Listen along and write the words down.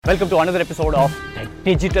Welcome to another episode of The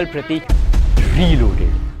Digital Pratik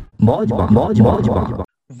Reloaded.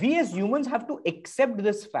 We as humans have to accept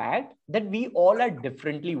this fact that we all are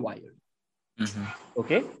differently wired.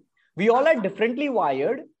 Okay? We all are differently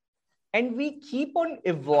wired and we keep on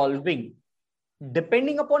evolving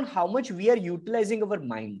depending upon how much we are utilizing our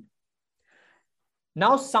mind.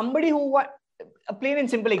 Now, a plain and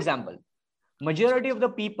simple example. Majority of the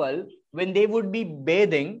people, when they would be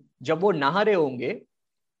bathing, jab wo naha rahe honge,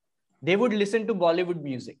 they would listen to Bollywood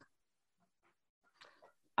music.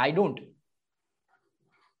 I don't.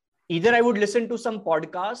 Either I would listen to some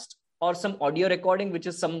podcast or some audio recording, which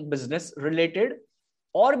is some business related,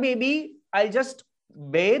 or maybe I'll just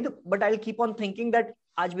bathe, but I'll keep on thinking that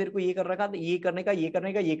aaj mere ko ye karna ka, ye karne ka, ye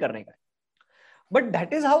karne ka, ye karne ka. But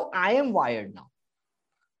that is how I am wired now.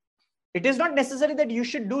 It is not necessary that you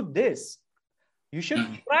should do this. You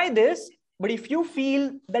should try this, but if you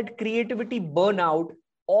feel that creativity burnout,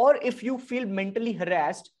 or if you feel mentally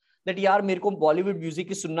harassed that yaar mere ko Bollywood music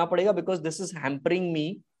hi sunna padega because this is hampering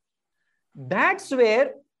me, that's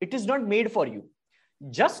where it is not made for you.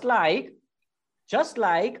 Just like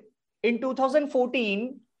in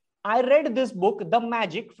 2014, I read this book, The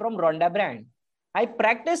Magic from Rhonda Brand. I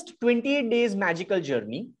practiced 28 days magical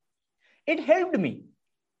journey. It helped me.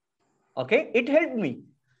 Okay, it helped me.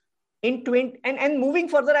 And moving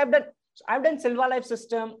further, I've done Silva Life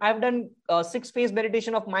System. I've done 6-phase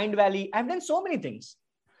meditation of Mind Valley. I've done so many things.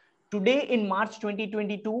 Today in March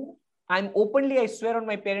 2022, I'm openly, I swear on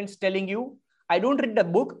my parents, telling you, I don't read the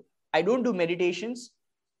book. I don't do meditations.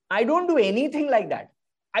 I don't do anything like that.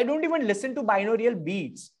 I don't even listen to binaural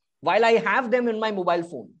beats while I have them in my mobile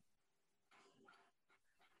phone.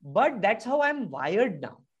 But that's how I'm wired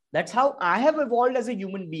now. That's how I have evolved as a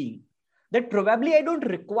human being. That probably I don't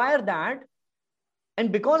require that. And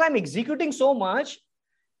because I'm executing so much,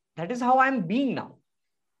 that is how I'm being now.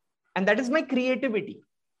 And that is my creativity.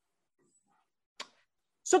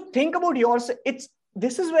 So think about yours.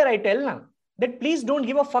 This is where I tell now that please don't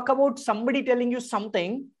give a fuck about somebody telling you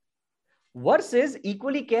something versus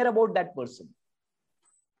equally care about that person.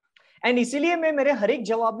 And इसीलिए मैं मेरे हर एक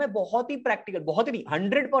जवाब में बहुत ही practical, बहुत ही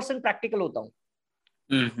 100% practical होता हूँ.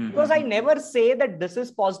 Because I never say that this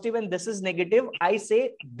is positive and this is negative. I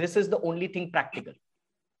say this is the only thing practical.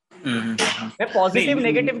 मैं पॉजिटिव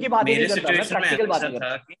नेगेटिव की बात नहीं करता, मैं प्रैक्टिकल बात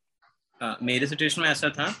करता. मेरे सिचुएशन में ऐसा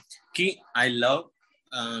था कि I love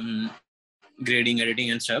grading editing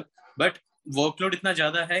and stuff, but workload इतना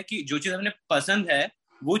ज्यादा है कि जो चीज अपने पसंद है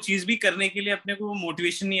वो चीज भी करने के लिए अपने को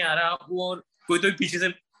मोटिवेशन नहीं आ रहा, और कोई तो पीछे से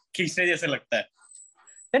खींचने जैसा लगता है.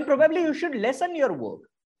 Then probably you should lessen your work.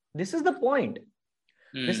 This is the point.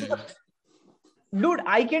 Dude,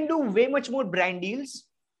 I can do way much more brand deals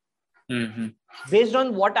based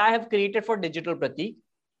on what I have created for Digital Pratik.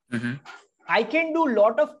 I can do a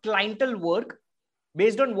lot of clientele work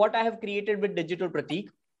based on what I have created with Digital Pratik.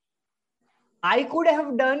 I could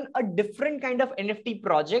have done a different kind of NFT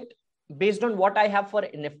project based on what I have for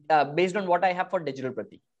Digital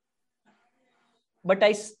Pratik. But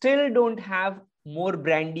I still don't have more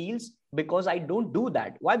brand deals because I don't do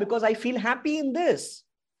that. Why? Because I feel happy in this.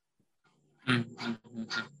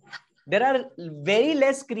 There are very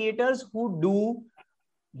less creators who do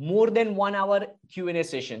more than 1 hour Q&A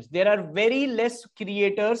sessions. There are very less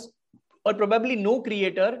creators, or probably no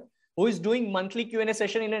creator, who is doing monthly Q&A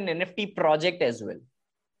session in an NFT project as well.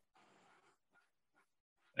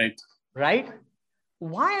 Right?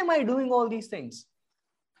 Why am I doing all these things?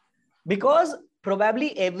 Because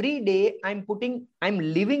probably every day I'm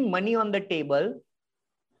leaving money on the table,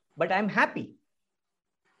 but I'm happy.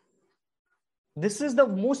 This is the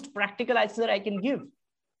most practical answer I can give.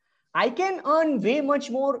 I can earn way much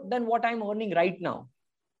more than what I'm earning right now.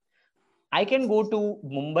 I can go to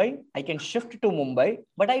Mumbai. I can shift to Mumbai,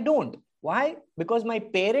 but I don't. Why? Because my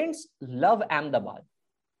parents love Ahmedabad.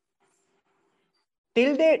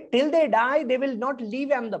 Till they die, they will not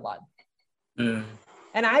leave Ahmedabad.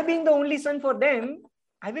 And I being the only son for them,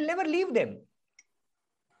 I will never leave them.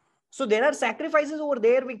 So there are sacrifices over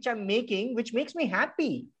there which I'm making, which makes me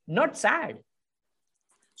happy, not sad.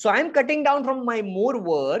 So I'm cutting down from my more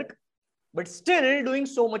work, but still doing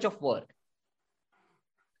so much of work.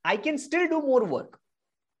 I can still do more work,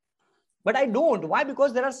 but I don't. Why?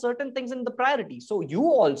 Because there are certain things in the priority. So you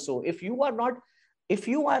also, if you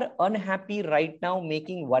are unhappy right now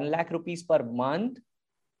making 1 lakh rupees per month,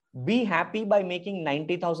 be happy by making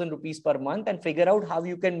 90,000 rupees per month and figure out how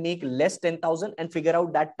you can make less 10,000 and figure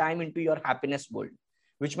out that time into your happiness world,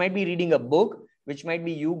 which might be reading a book, which might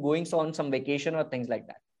be you going on some vacation or things like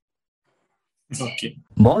that. Okay.